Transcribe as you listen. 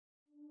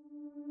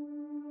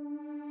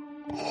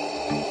Pay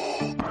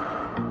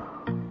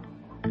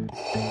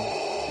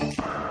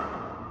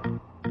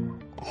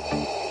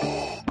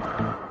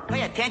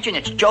attention,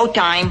 it's Joe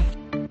time.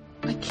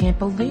 I can't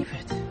believe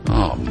it.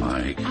 Oh,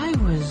 Mike. I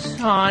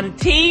was on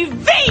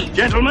TV!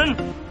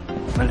 Gentlemen,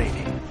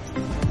 milady,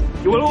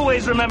 you will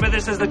always remember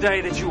this as the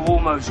day that you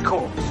almost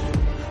caught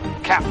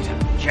Captain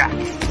Jack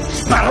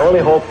Sparrow. I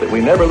only hope that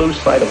we never lose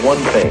sight of one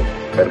thing,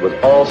 that it was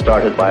all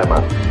started by a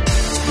mouse.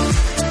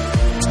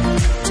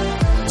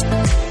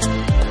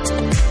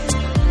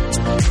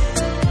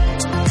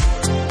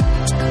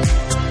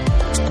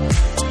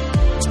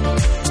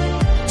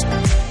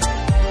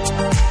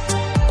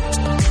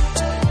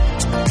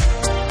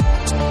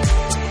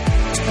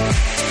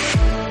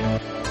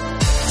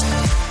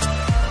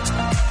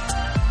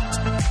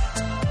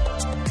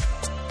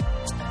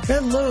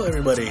 Hello,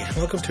 everybody.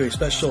 Welcome to a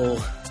special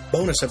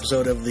bonus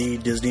episode of the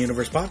Disney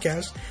Universe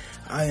Podcast.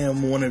 I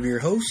am one of your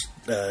hosts,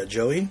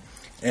 Joey,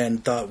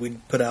 and thought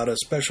we'd put out a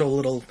special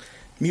little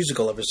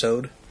musical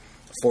episode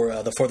for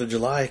the 4th of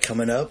July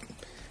coming up.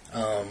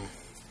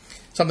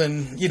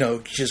 Something,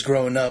 just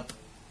growing up,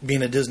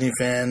 being a Disney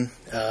fan,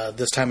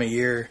 this time of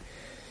year,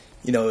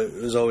 it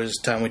was always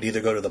time we'd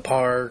either go to the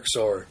parks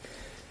or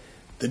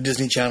the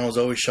Disney Channel was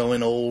always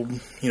showing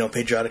old,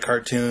 patriotic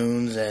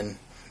cartoons, and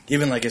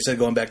even, like I said,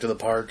 going back to the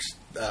parks,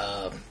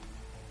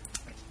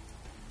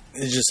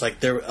 it's just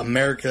like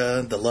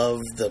America, the love,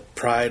 the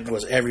pride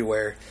was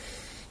everywhere.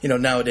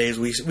 Nowadays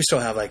we still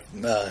have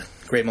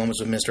great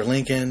moments with Mr.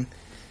 Lincoln.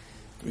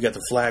 We got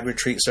the flag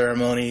retreat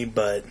ceremony,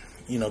 but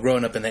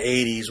growing up in the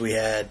 80s, we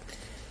had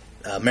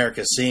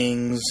America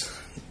Sings,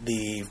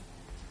 the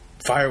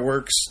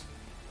fireworks,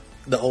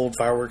 the old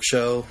fireworks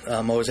show.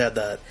 Always had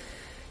that,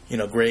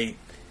 great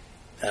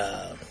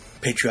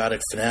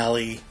patriotic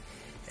finale.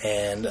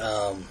 And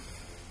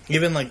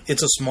even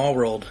It's a Small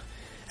World,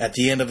 at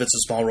the end of It's a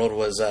Small World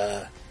was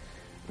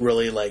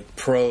really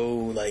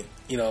pro,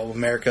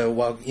 America,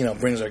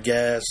 brings our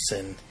guests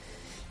and,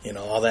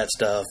 all that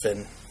stuff.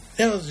 And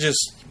it was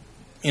just,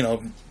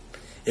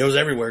 it was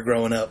everywhere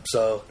growing up.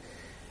 So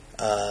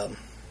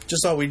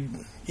just thought we'd,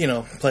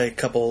 play a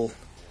couple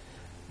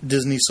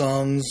Disney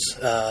songs.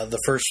 The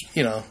first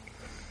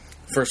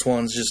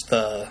one's just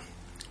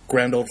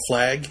Grand Old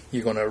Flag.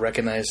 You're going to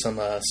recognize some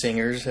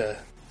singers,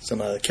 some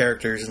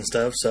characters and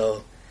stuff.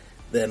 So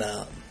then,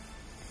 of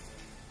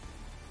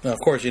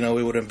course,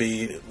 we wouldn't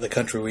be the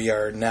country we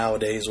are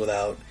nowadays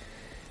without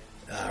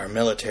our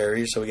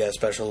military. So we got a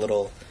special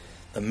little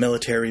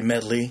military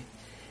medley.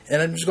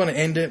 And I'm just going to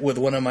end it with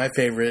one of my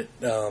favorite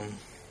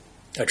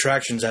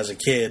attractions as a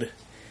kid.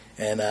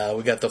 And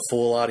we got the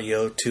full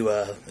audio to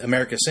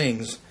America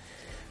Sings,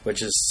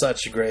 which is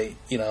such a great,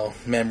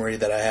 memory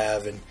that I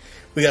have. And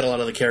we got a lot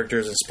of the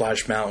characters in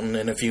Splash Mountain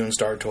and a few in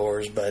Star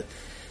Tours, but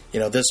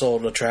this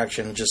old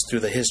attraction, just through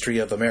the history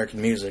of American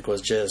music,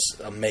 was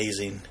just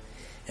amazing.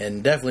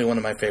 And definitely one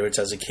of my favorites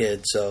as a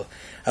kid. So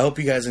I hope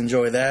you guys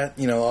enjoy that.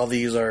 All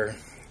these are,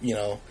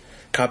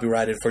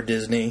 copyrighted for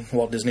Disney,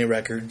 Walt Disney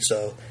Records.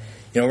 So,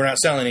 we're not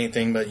selling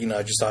anything, but,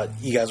 I just thought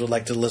you guys would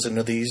like to listen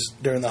to these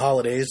during the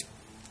holidays.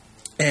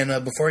 And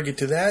before I get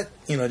to that,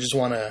 I just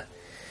want to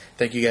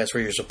thank you guys for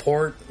your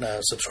support,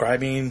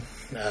 subscribing,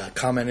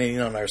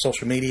 commenting on our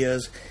social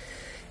medias,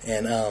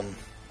 and,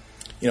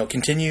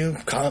 continue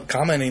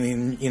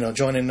commenting and,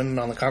 joining in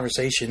on the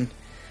conversation.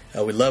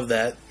 We love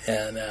that.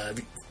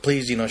 And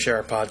please, share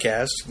our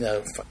podcast.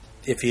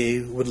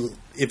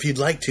 If you'd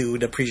like to,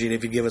 we'd appreciate it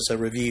if you give us a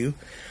review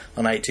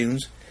on iTunes.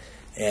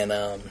 And,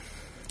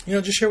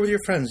 just share with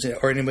your friends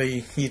or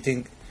anybody you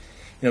think,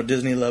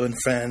 Disney loving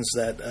friends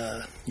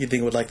that you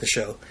think would like the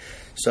show.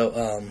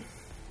 So,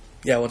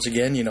 once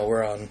again,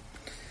 we're on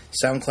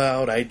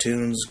SoundCloud,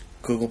 iTunes,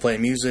 Google Play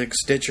Music,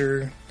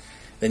 Stitcher.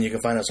 Then you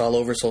can find us all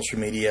over social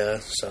media,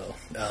 so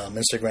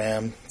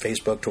Instagram,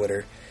 Facebook,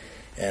 Twitter.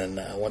 And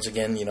once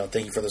again,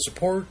 thank you for the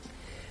support.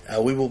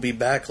 We will be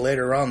back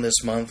later on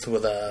this month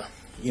with a,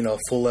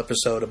 full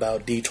episode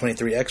about D23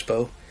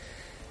 Expo.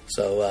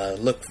 So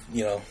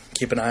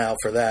keep an eye out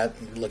for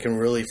that. Looking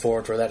really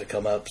forward for that to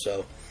come up.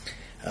 So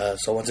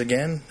once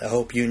again, I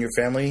hope you and your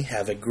family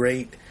have a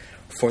great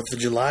 4th of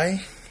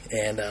July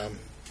and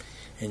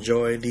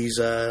enjoy these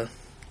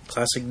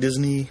classic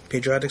Disney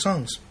patriotic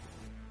songs.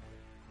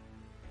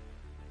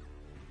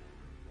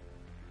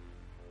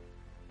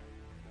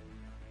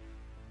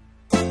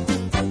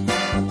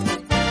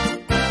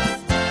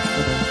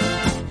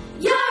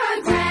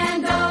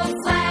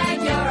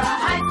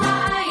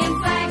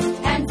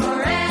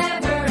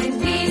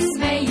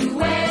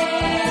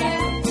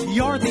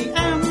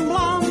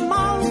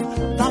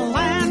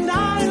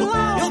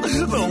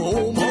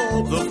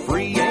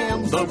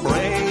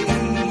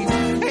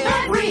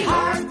 Every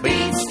heart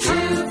beats true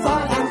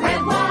for the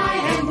red,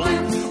 white, and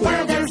blue.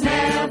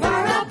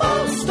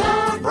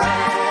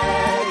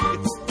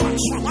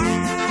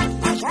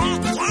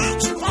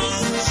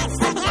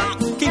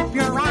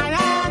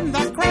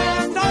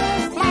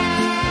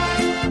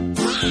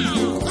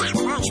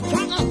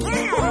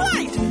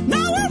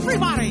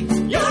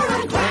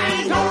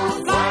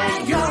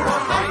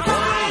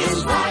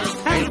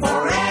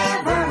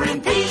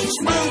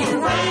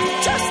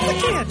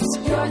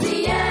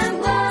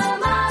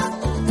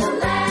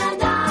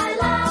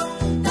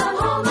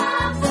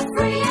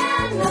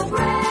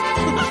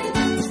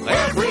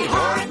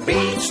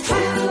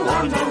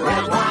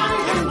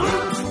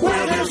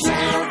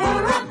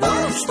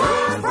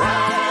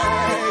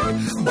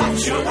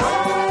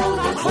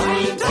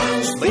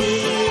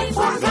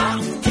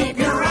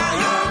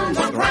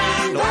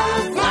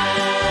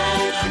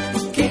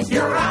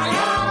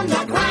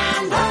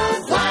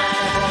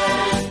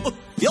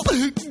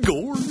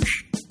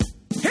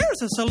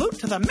 salute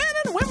to the men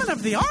and women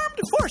of the armed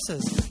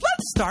forces.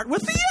 Let's start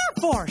with the Air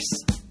Force.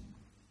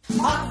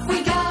 Off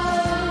we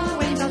go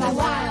into the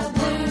wild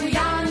blue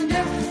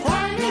yonder,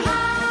 flying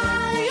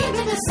high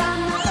into the sun.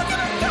 Look at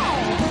them go!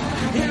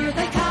 Here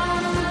they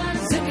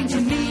come, zipping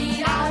to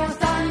meet our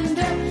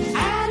thunder.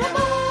 And the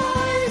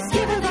boys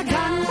give her the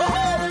gun. Oh,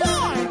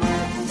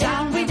 boy!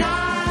 Down we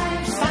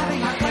dive,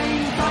 slapping our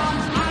plane from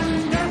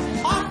under.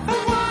 Off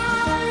and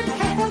wide,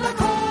 head for the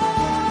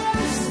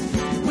course.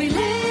 We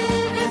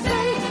live in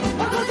faith,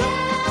 or go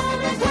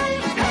down in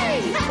flame. Hey,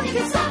 nothing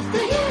can stop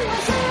the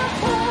U.S. Air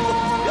Force.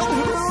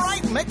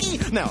 Right, Mickey.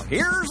 Now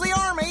here's the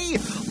Army.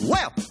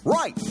 Left,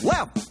 right,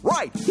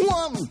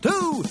 1,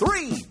 2,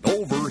 3.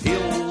 Over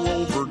hill,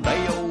 over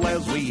dale,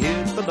 as we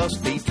hit the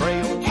dusty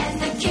trail. As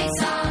the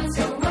caissons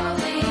go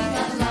rolling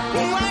along.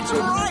 That's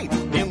right.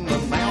 In the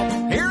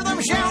mouth, hear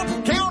them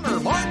shout, counter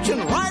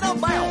marching right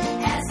about.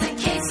 As the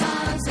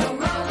caissons go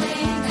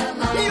rolling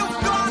along. You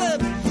got it.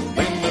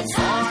 Then it's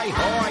high,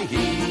 high,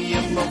 he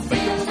in the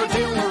field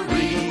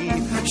artillery.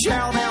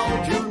 Shout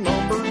out your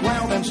number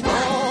loud and strong.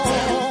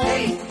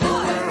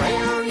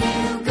 Wherever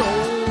you go,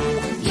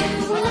 you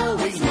will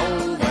always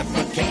know that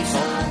the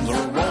caissons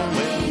are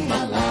rolling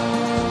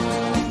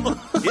along.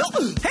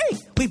 Hey,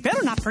 we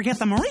better not forget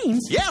the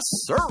Marines. Yes,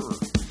 sir.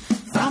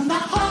 From the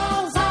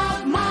halls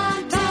of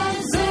Montezuma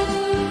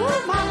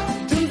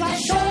to the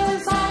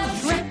shores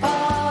of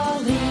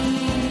Tripoli,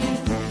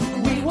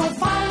 we will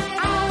fight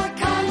our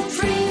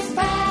country's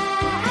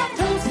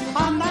battles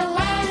on the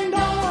land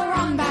or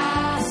on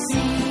the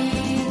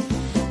sea.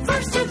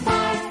 First to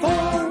fight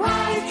for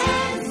right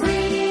and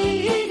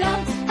freedom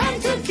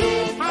and to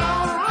keep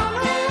our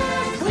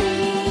honor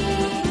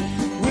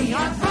clean. We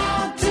are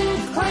proud to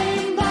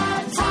claim the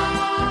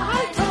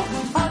title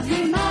of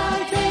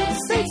United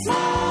States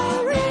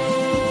Marines.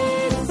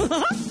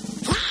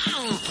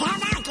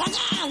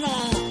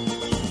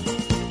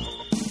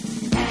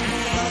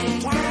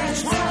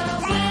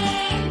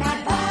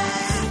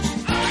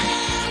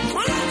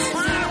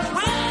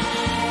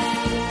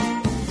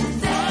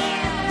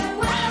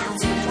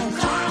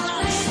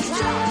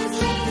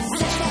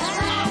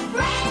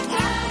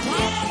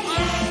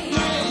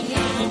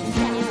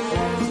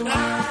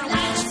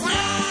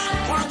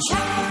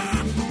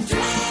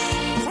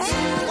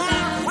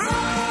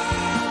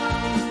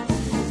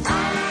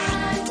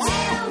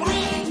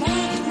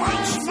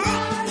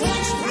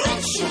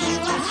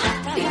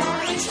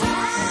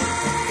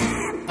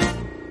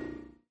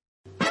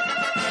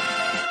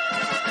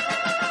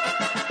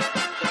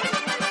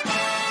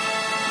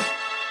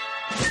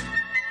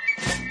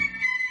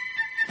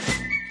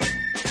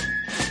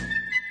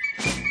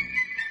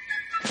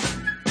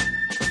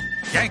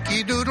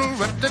 Yankee Doodle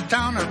ripped the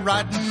town and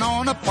riding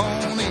on a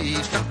pony.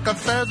 Stuck a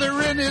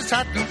feather in his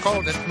hat and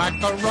called it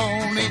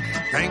macaroni.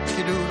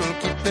 Yankee Doodle,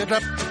 keep it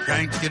up,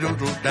 Yankee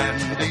Doodle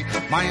dandy.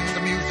 Mind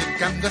the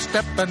music and the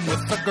step, and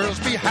with the girls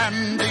be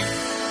handy.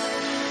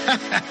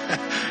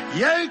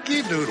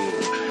 Yankee Doodle.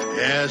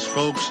 Yes,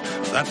 folks,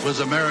 that was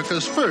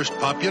America's first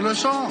popular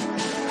song.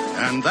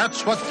 And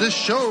that's what this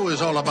show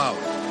is all about.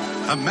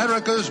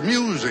 America's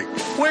music.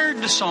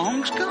 Where'd the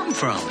songs come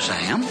from,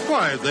 Sam?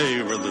 Why,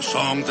 they were the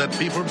songs that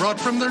people brought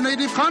from their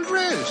native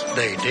countries.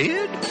 They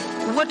did?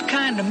 What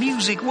kind of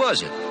music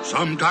was it?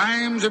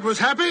 Sometimes it was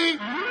happy.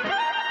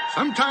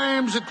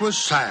 Sometimes it was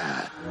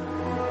sad.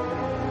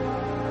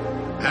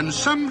 And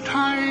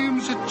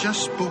sometimes it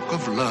just spoke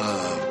of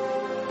love.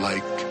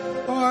 Like,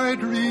 I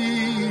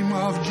dream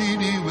of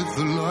Jeannie with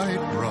the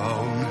light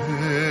brown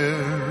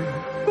hair.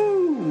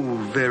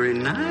 Very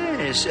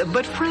nice.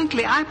 But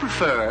frankly, I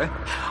prefer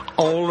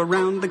all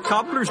around the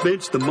cobbler's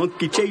bench, the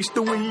monkey chased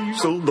the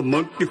weasel. The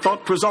monkey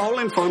thought 'twas all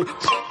in fun.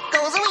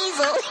 Goes the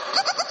weasel.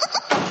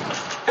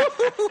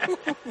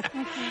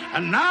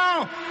 And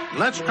now,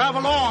 let's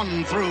travel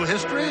on through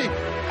history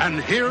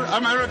and hear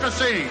America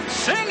sing.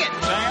 Sing it,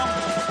 Sam.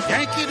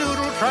 Yankee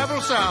Doodle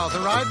traveled south,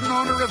 riding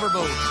on a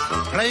riverboat.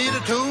 Played a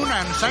tune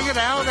and sang it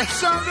out. It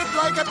sounded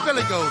like a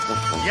billy goat.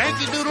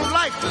 Yankee Doodle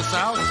liked the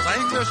South,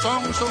 sang their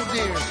song so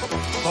dear.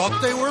 Thought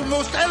they were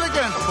most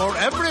elegant for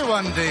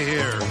everyone to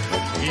hear.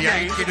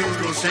 Yankee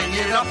Doodle, sing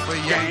it up, a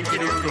Yankee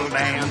Doodle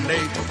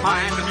dandy.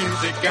 Mind the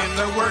music and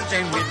the words,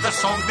 and with the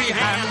song be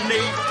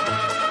handy.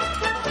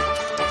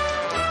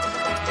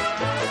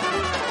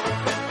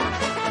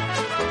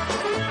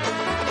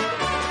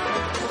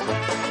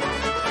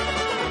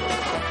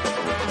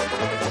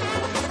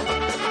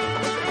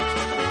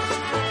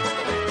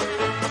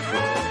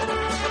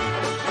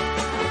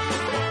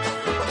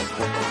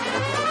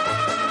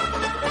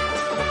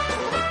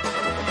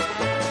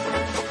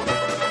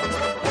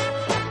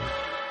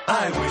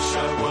 I wish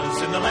I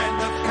was in the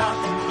land of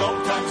cotton,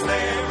 long times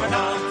there and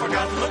I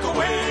forgot. Look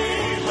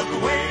away, look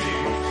away,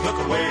 look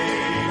away,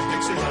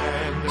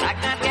 Dixieland. Like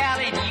that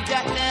galley, you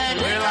got none.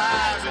 Well,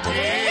 Liza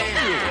Jane.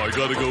 I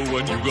gotta go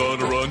and you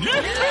gotta run.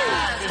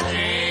 Liza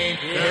Jane.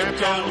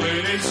 Kept on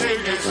waiting, sing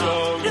a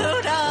song.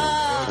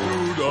 Doodah.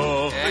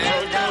 Doodah.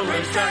 And the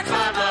racetrack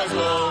climb was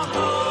long.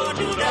 Oh,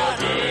 Doodah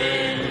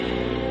Jane.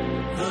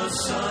 The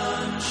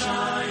sun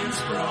shines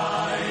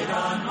bright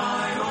on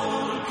my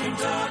old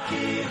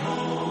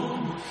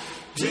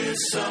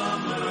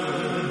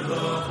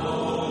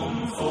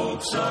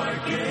boats are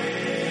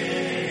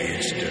gay.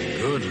 It's the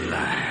good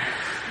life.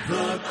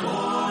 The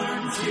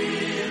corn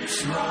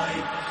tips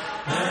ripe,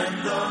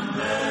 and the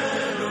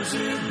meadows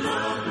in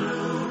the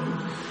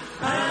bloom,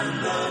 and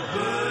the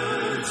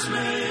birds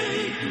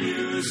make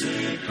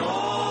music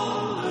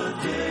all the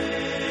day.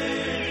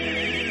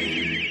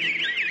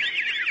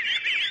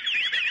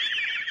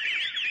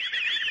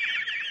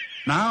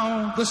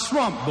 Now, the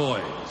Swamp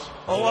Boys.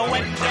 Oh, I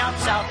went down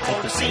south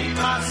for to see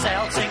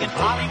myself, singing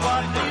Polly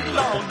what a doodle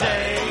all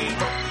day.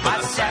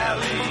 My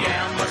Sally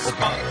Ann was a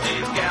spunky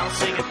gal,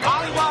 singing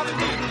Polly what a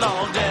doodle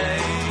all day.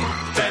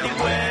 Very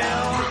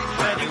well,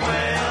 very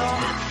well,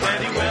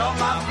 very well,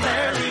 my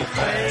fairy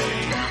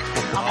fade.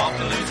 I'm off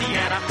to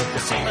Louisiana to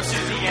see my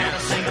Susiana,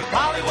 singing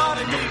Polly what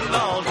a doodle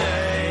all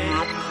day.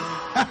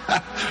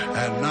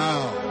 And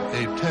now,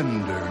 a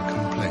tender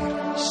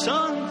complaint.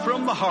 Sung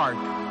from the heart.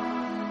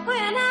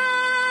 When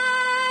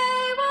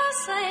I was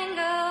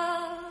single,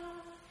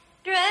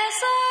 dress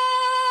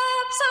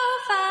up so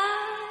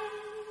fine.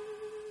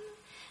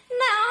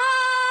 Now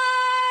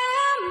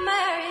I'm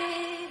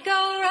married, go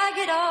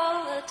ragged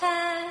all the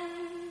time.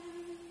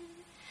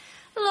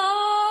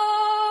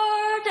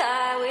 Lord,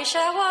 I wish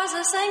I was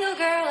a single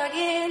girl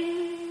again.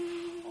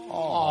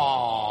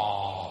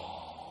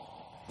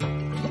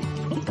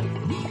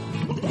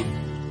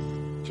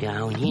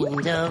 Down in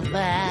the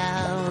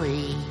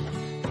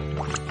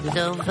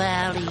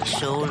valley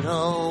so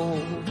low,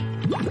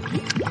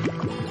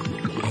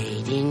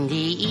 late in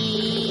the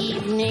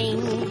evening,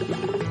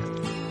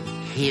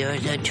 hear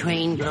the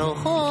train blow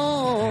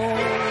home.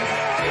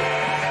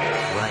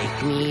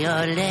 Write me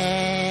a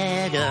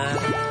letter,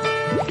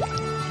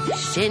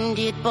 send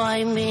it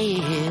by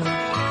mail,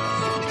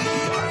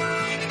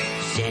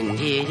 send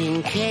it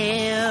in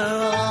care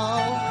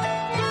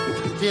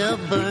of the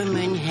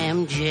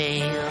Birmingham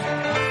jail.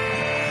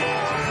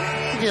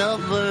 The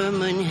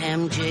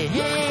Birmingham jail.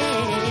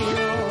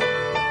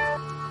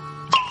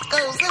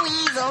 Goes the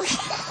weasel.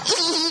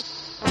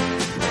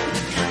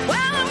 Well,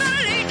 I'm gonna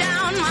lay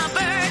down my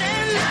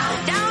burden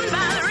down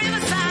by the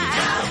riverside,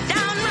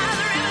 down by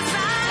the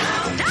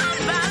riverside, down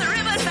by the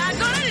riverside.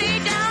 Gonna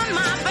lay down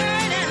my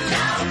burden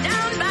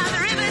down by the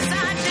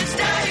riverside to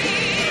study.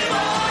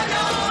 Oh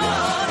no,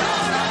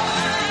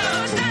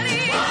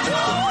 study,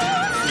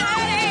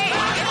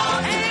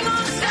 ain't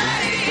gonna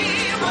study.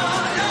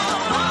 Oh no.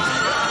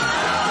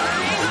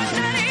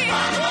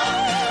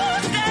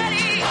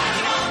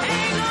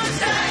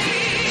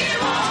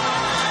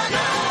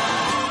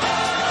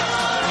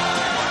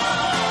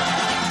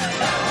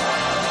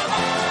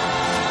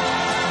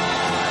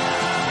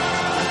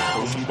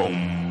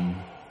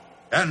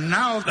 And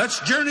now, let's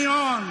journey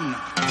on.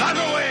 That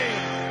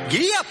away.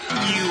 Gee up,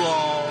 you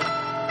all.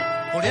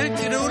 Well,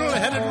 Yankee Doodle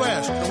headed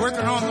west,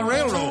 working on the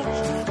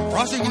railroads,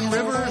 crossing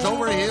rivers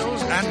over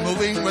hills and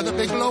moving with a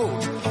big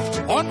load.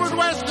 Onward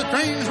west the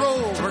trains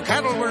rolled where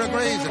cattle were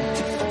a-grazing.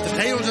 The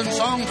tales and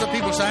songs the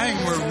people sang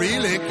were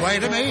really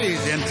quite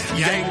amazing.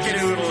 Yankee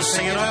Doodle,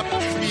 sing it up,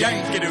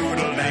 Yankee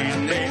Doodle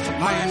dandy.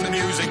 Mind the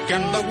music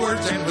and the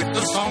words and with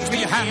the songs be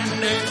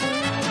handy.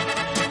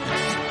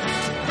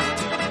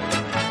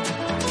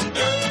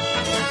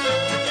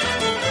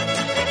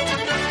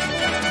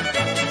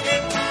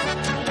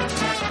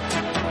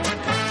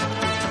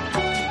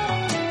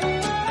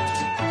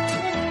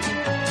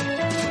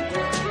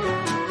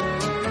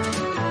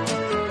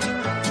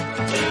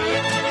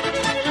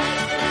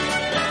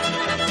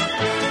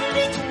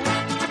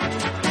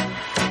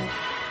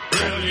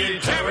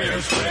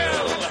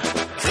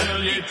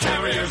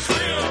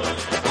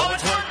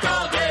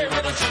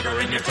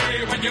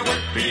 When you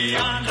work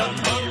beyond on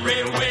the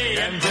railway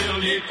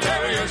until you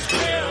terriers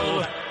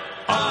thrill.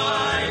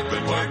 I've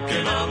been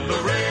working on the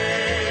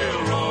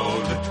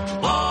railroad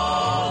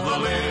all the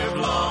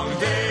livelong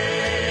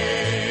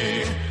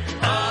day.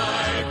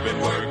 I've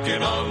been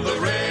working on the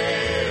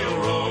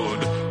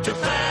railroad to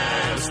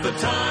pass the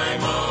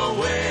time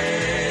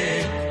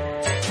away.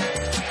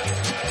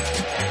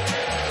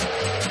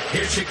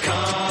 Here she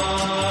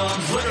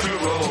comes, let her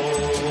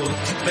roll.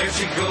 There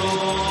she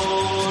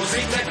goes,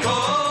 ain't that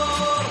cold?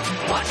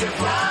 Watch her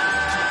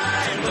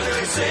fly, look at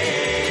her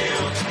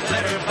sail.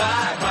 Let her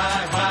by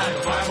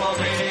the firewall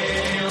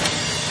rail.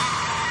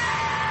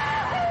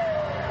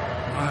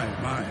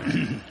 My.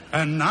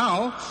 And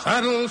now,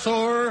 saddle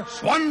sore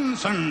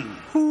Swanson.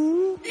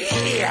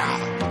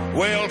 Yeah.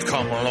 Well,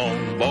 come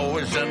along,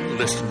 boys, and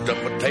listen to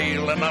my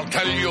tale, and I'll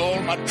tell you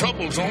all my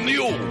troubles on the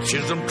old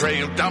Chisholm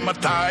Trail. Down my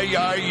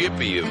tie-yi,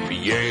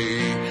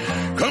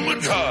 yippee-yippee-yay. Come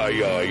and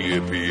tie-yi,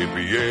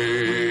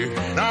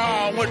 yippee-yippee-yay.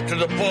 Now I went to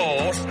the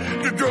boss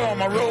to draw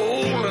my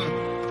roll,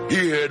 and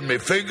he had me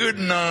figured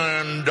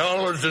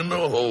 $9 in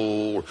the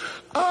hole.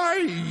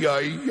 Ay.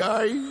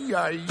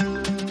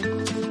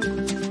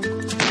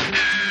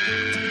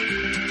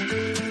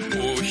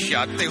 Oh,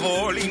 shot the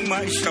hole in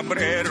my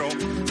sombrero.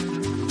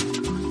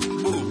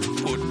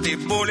 Put the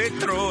bullet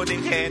through the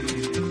head.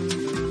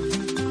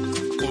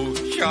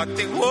 Who shot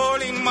the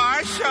hole in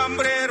my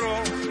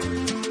sombrero?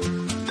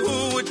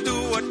 Who would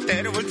do a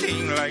terrible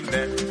thing like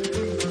that?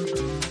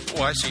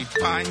 Was it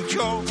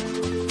Pancho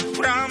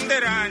from the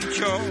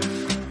rancho.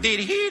 Did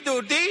he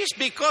do this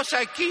because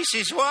I kissed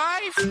his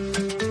wife?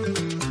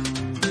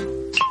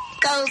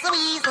 Goes the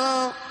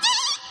weasel.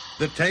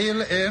 The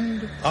tail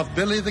end of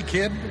Billy the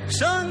Kid.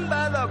 Sung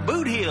by the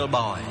Boot Heel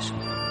Boys.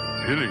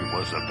 Billy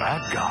was a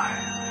bad guy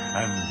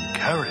and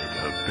carried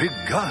a big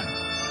gun.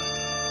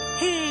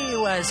 He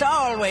was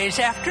always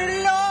after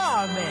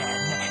lawmen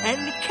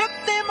and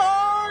kept them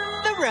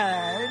on the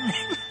run.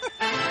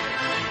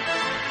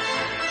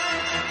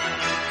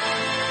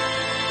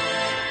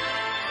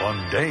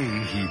 One day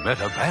he met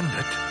a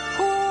bandit.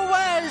 Who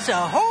was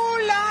a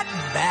whole lot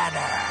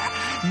better.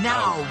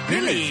 Now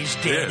Billy's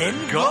dead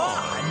and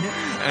gone,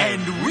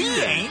 and we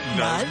ain't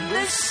none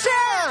the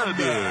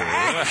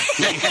sadder.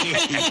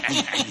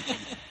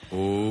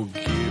 Oh,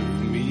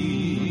 give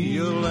me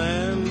a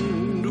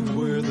land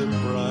where the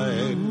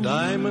bright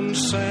diamond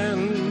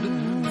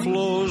sand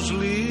flows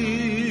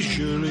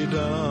leisurely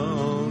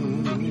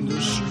down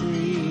the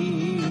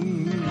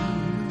stream,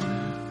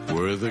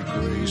 where the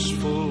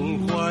graceful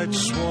white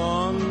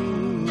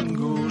swan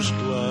goes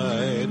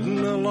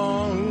gliding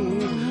along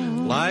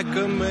like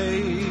a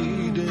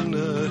maid in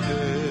a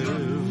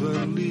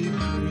heavenly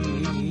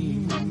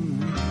dream.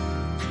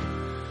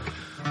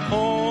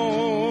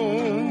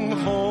 Home,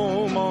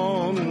 home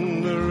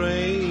on the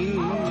range,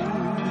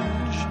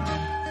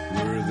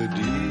 where the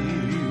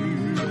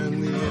deer and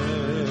the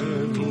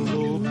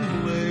antelope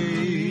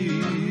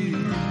play,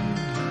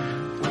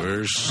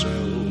 where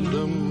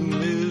seldom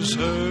is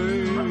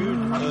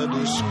heard a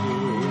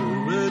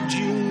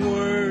discouraging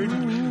word,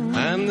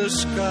 and the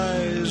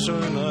skies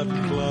are not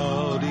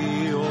cloudy.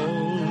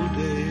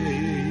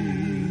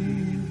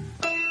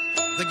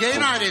 The gay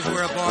 90s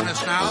were upon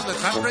us now. The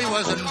country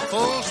was in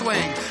full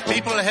swing.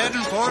 People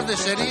heading for the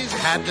cities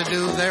had to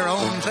do their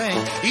own thing.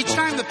 Each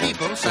time the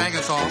people sang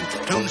a song,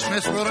 Tune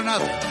Smith wrote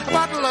another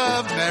about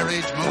love,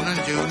 marriage, moon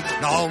and June,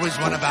 and always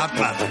one about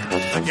mother.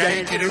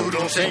 Yankee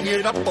Doodle, sing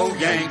it up, oh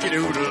Yankee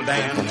Doodle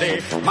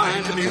dandy.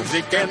 Mind the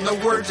music and the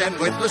words, and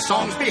with the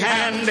songs be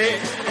handy.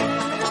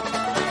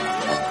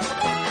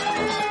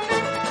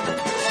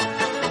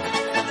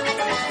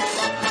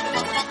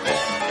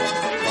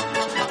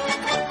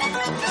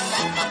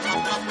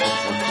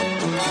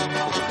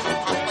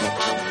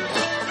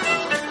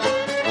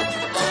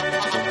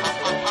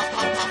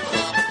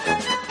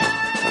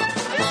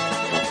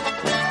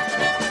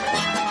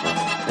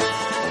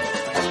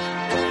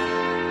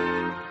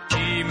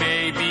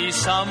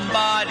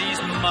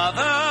 Somebody's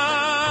mother,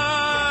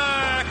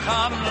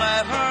 come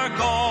let her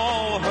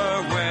go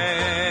her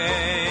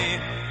way.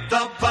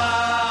 The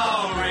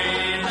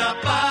Bowery,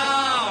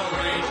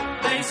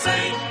 they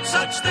say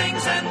such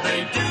things and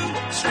they do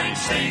strange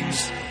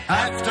things.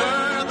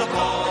 After the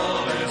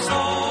ball is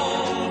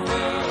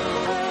over,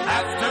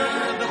 after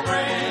the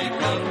break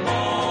of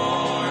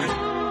morn.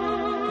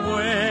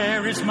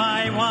 Where is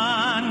my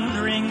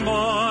wandering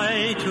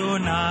boy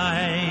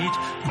tonight?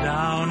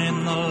 Down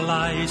in the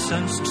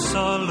licensed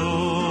saloon,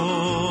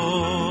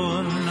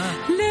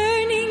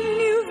 Learning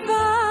new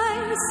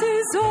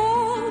vices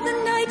all the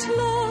night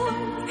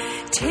long,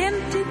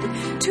 tempted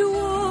to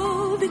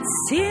all that's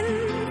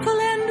sinful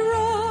and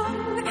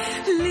wrong,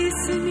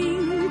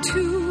 listening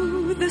to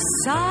the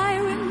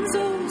siren's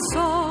old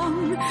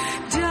song,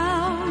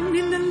 down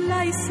in the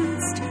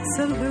licensed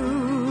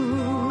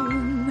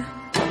saloon.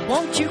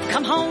 Won't you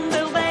come home,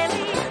 Bill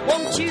Bailey?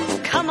 Won't you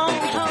come on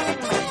home?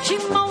 She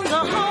moans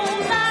a whole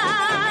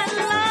night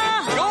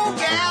long. Go,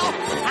 gal.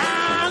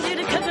 I'll do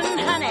the cooking,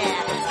 honey.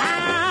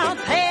 I'll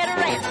pay the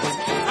rent.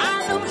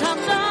 I know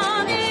I've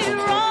done it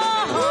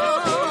wrong.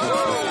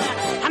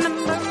 I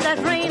remember that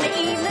rainy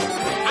evening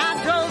I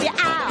drove you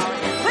out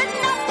with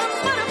nothing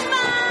but a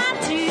fire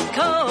to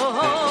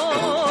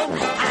cold.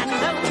 I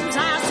know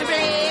I should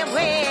play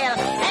well.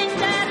 Ain't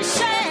that a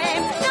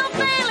shame? Now,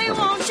 Bailey,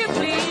 won't you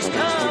please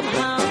come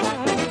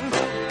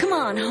home? Come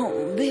on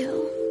home, Bill.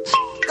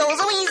 Goes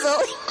a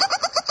weasel.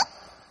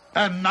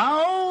 And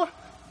now,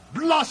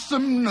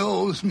 Blossom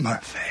Nose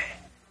Murphy.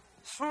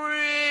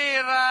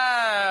 Sweet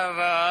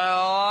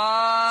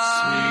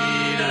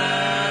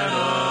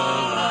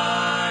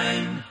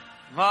Adeline,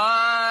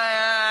 my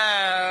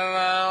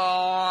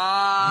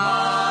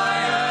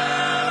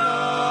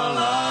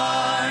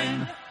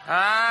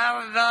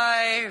Adeline,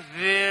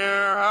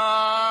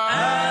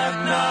 at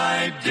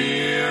night,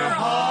 dear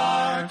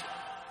heart,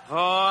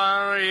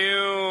 for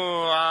you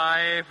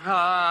I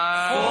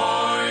pine.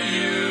 For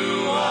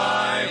you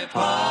I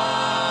pine.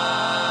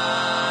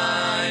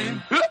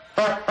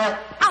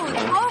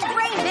 Oh,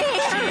 great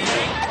there.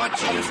 What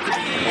she used to be,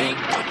 ain't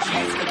what she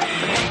used to be,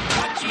 ain't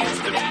what she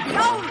used to be.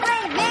 Oh,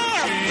 great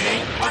there. She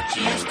ain't what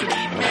she used to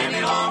be many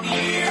long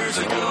years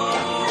ago.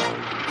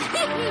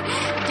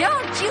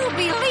 Don't you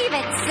believe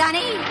it,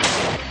 Sonny?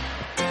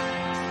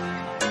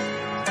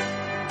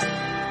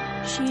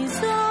 She's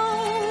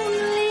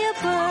only a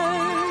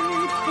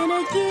bird in a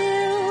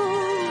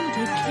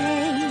gilded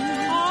cage.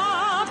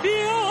 a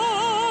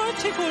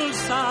beautiful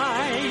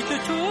sight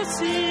to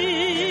see.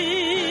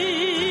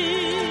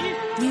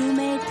 You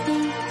may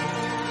think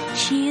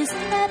she is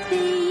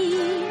happy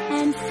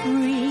and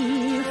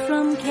free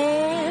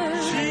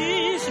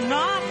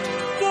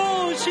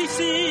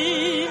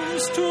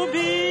used to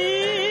be.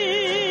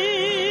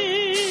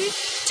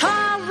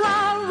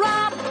 Ta-ra-ra-boom-die,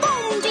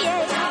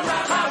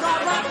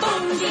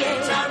 ta-ra-ra-boom-die,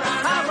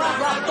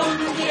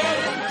 ta-ra-ra-boom-die,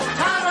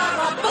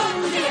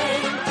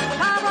 ta-ra-ra-boom-die,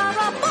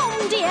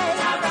 ta-ra-ra-boom-die,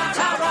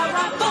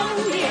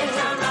 ta-ra-ra-boom-die,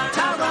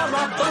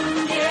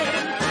 ta-ra-ra-boom-die,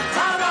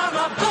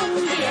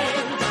 ta-ra-ra-boom-die,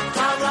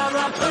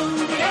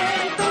 ta-ra-ra-boom-die,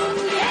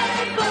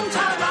 boom-die, boom,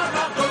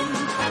 ta-ra-ra-boom,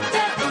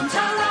 de boom,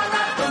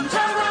 ta-ra-ra-boom,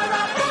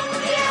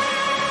 ta-ra-ra-boom-die.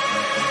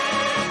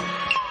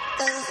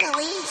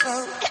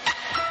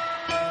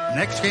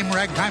 Next came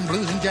ragtime,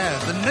 blues, and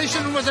jazz. The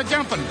nation was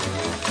a-jumping.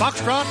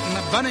 Foxtrot and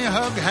the bunny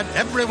hug had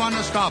everyone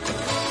a-stopping.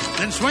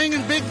 Then swing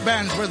and big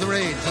bands were the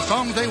rage. The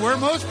songs they were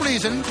most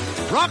pleasing.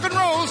 Rock and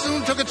roll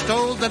soon took its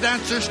toll. The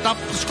dancers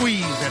stopped to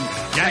squeeze. And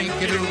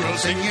Yankee-Doodle,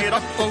 sing it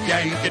up, oh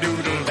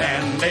Yankee-Doodle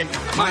dandy.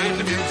 Mind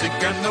the music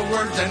and the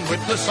words, and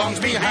with the songs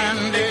be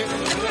handy.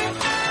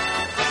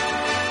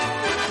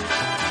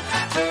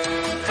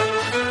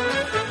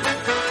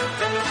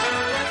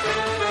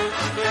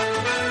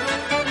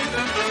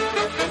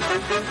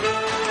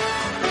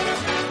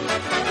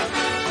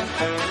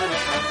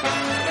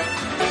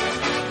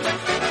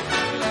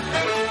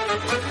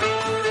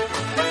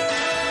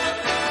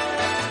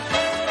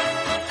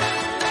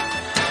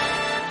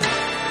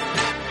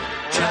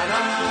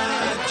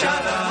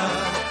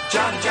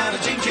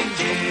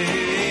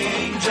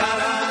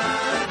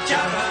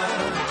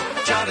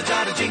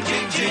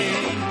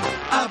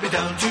 I'll be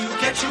down to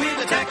catch you in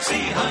a taxi,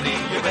 honey.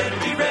 You better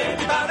be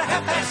ready about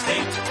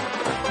 8:30.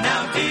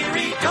 Now,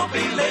 dearie, don't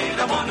be late.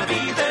 I want to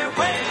be there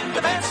when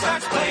the band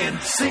starts playing.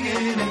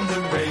 Singing in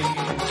the rain,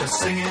 just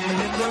singing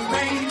in the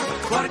rain.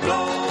 What a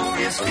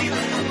glorious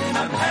feeling.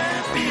 I'm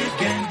happy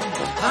again.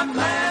 I'm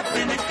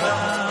laughing at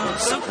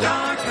clouds so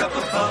dark up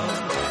above.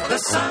 The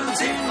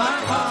sun's in my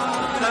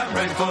heart. I'm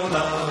ready for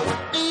love.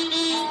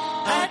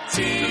 A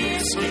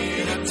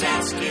tear-smeared a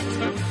tasket,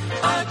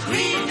 a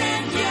green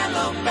and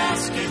yellow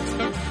basket.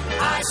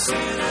 I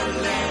sent a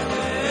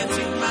letter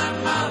to my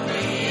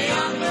mommy.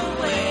 On the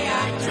way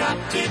I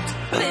dropped it.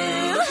 Boo!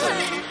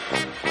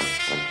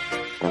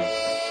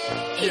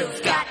 You've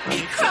got me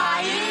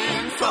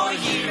crying for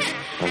you.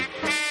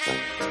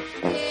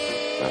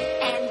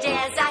 And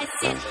as I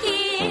sit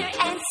here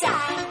and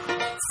sigh,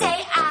 say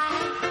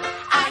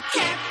I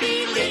can't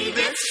believe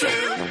it's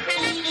true.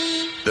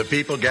 The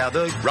people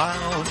gather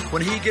round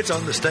when he gets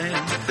on the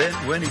stand. Then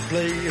when he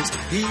plays,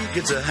 he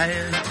gets a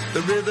hand.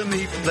 The rhythm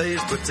he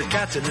plays puts the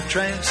cats in a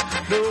trance.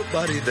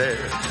 Nobody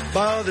there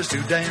bothers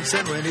to dance.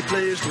 And when he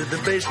plays with the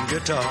bass and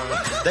guitar,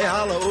 they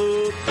holler,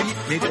 oh, beat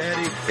me,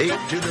 daddy,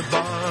 8 to the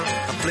bar.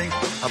 A blink,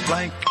 a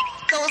blank.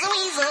 goes a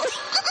weasel.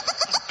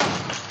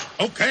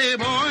 Okay,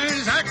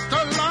 boys, act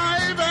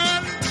alive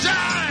and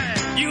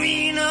jive. You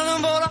ain't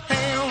nothing but a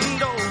hound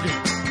dog,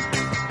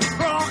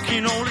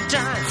 rocking all the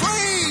time.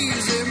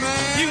 Crazy,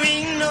 man. You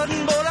ain't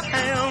nothing but a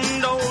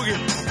hound dog,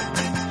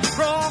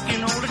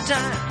 rocking all the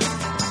time.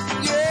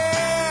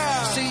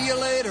 Yeah. See you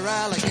later,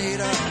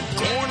 alligator.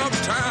 Going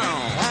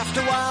uptown.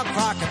 After wild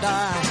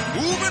crocodile.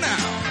 Moving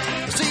out.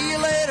 See you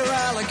later,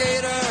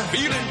 alligator.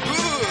 Feeling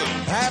good.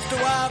 After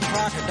wild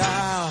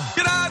crocodile.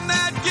 Get out in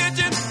that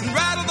kitchen and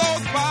rattle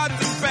those pots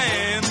and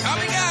pans.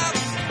 Coming out.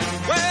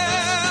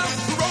 Well,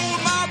 roll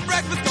my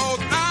breakfast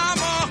 'cause I'm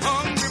a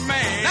hungry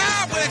man.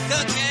 Now we're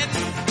cooking.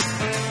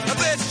 I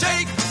said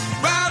shake,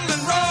 rattle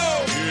and roll.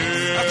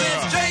 Yeah. I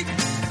said shake,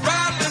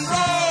 rattle and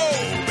roll.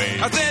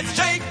 I said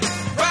shake,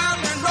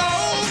 rattle and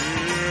roll.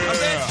 Yeah. I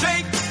said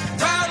shake,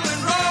 rattle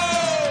and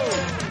roll.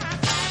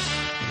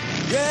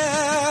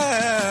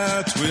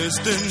 Yeah,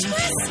 twisting.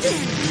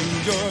 In New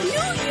York.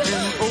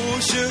 In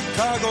old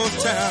Chicago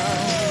town.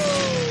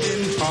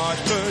 In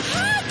Hartford.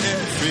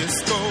 In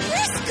Frisco.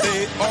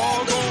 They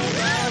all go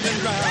round and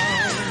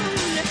round.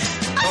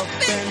 Up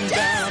and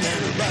down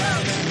and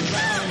around and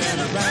around and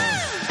around.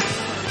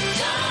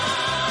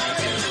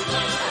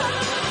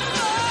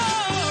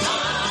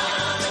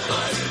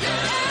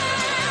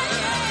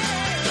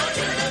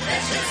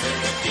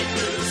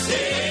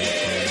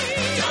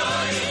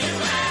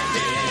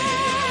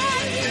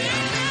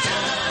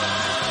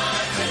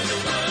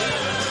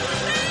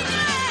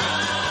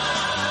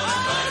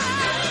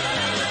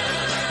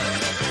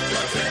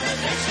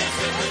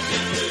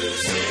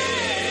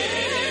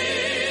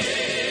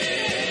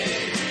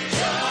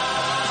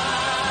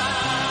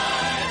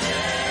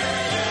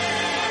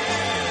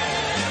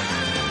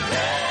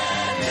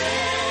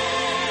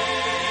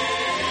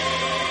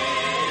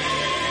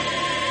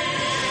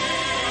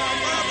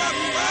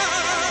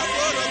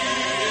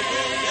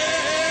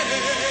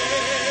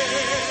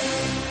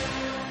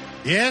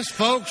 Yes,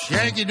 folks,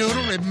 Yankee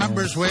Doodle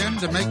remembers when,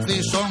 to make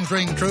these songs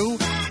ring true,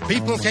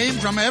 people came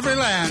from every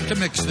land to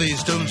mix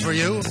these tunes for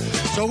you.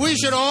 So we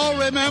should all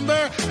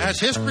remember, as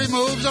history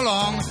moves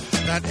along,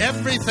 that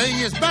everything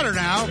is better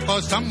now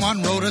because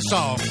someone wrote a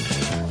song.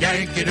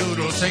 Yankee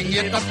Doodle, sing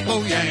it up,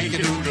 oh Yankee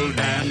Doodle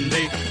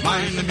dandy.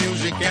 Mind the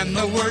music and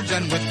the words,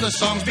 and with the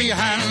songs be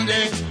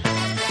handy.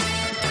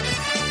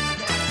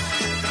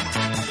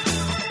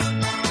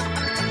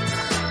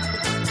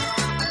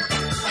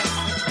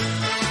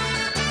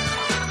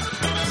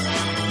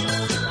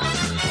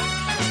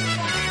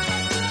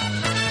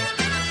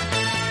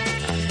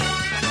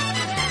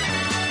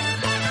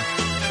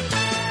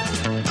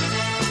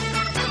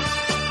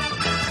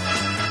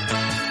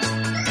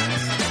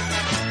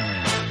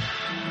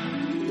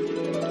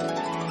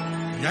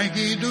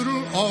 Yankee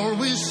Doodle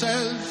always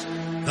says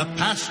the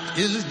past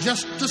is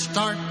just a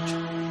start.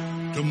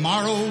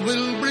 Tomorrow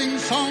will bring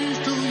songs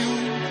to you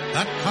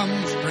that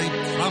come straight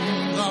from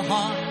the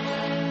heart.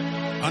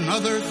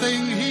 Another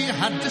thing he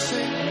had to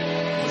say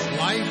was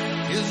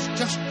life is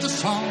just a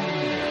song.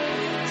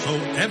 So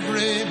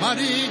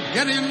everybody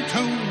get in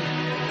tune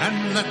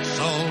and let's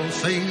all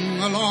sing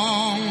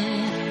along.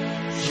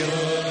 Should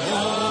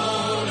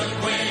old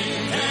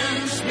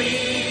acquaintance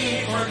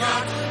be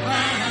forgot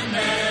and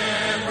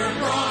never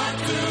brought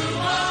to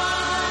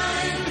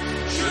mind?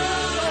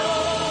 Should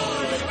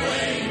old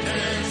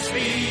acquaintance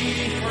be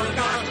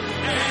forgot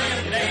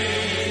and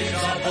days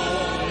of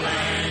old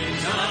lang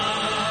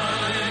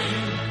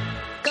syne?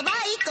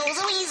 Goodbye, goes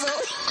a weasel.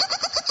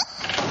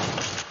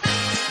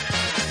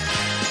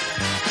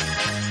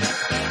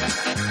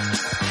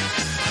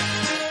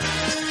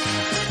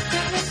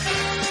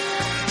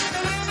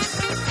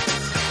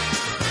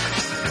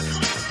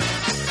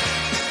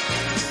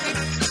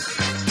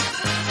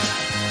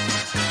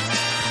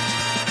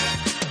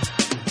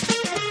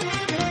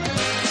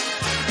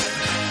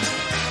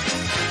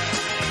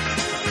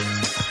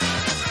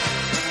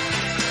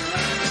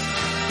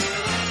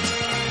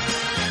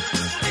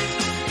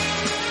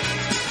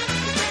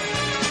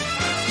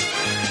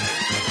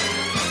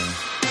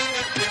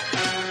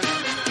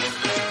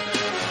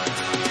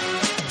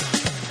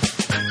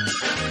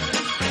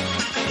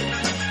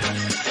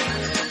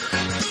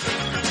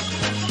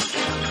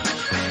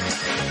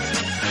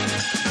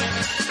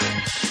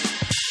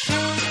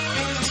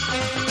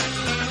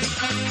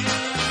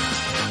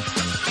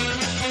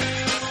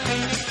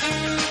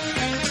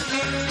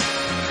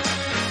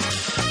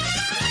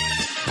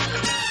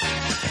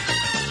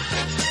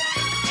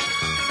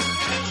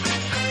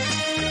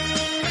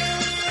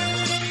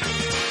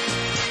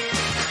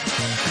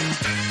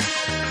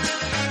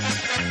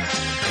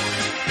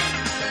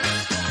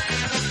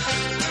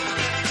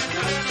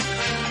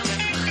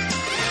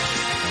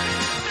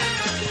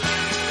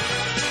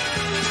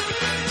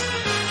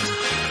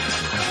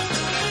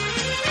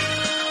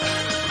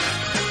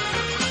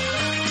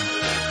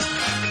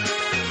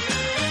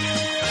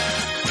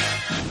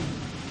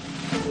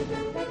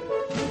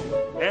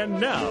 And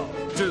now,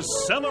 to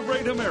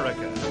celebrate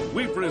America,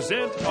 we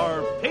present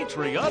our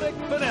patriotic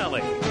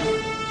finale.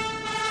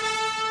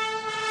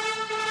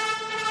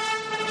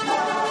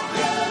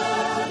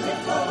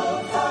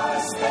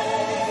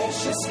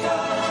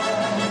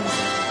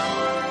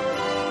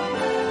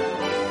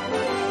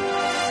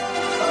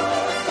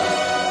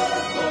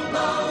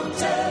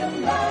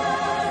 Mountain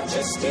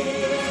majesty.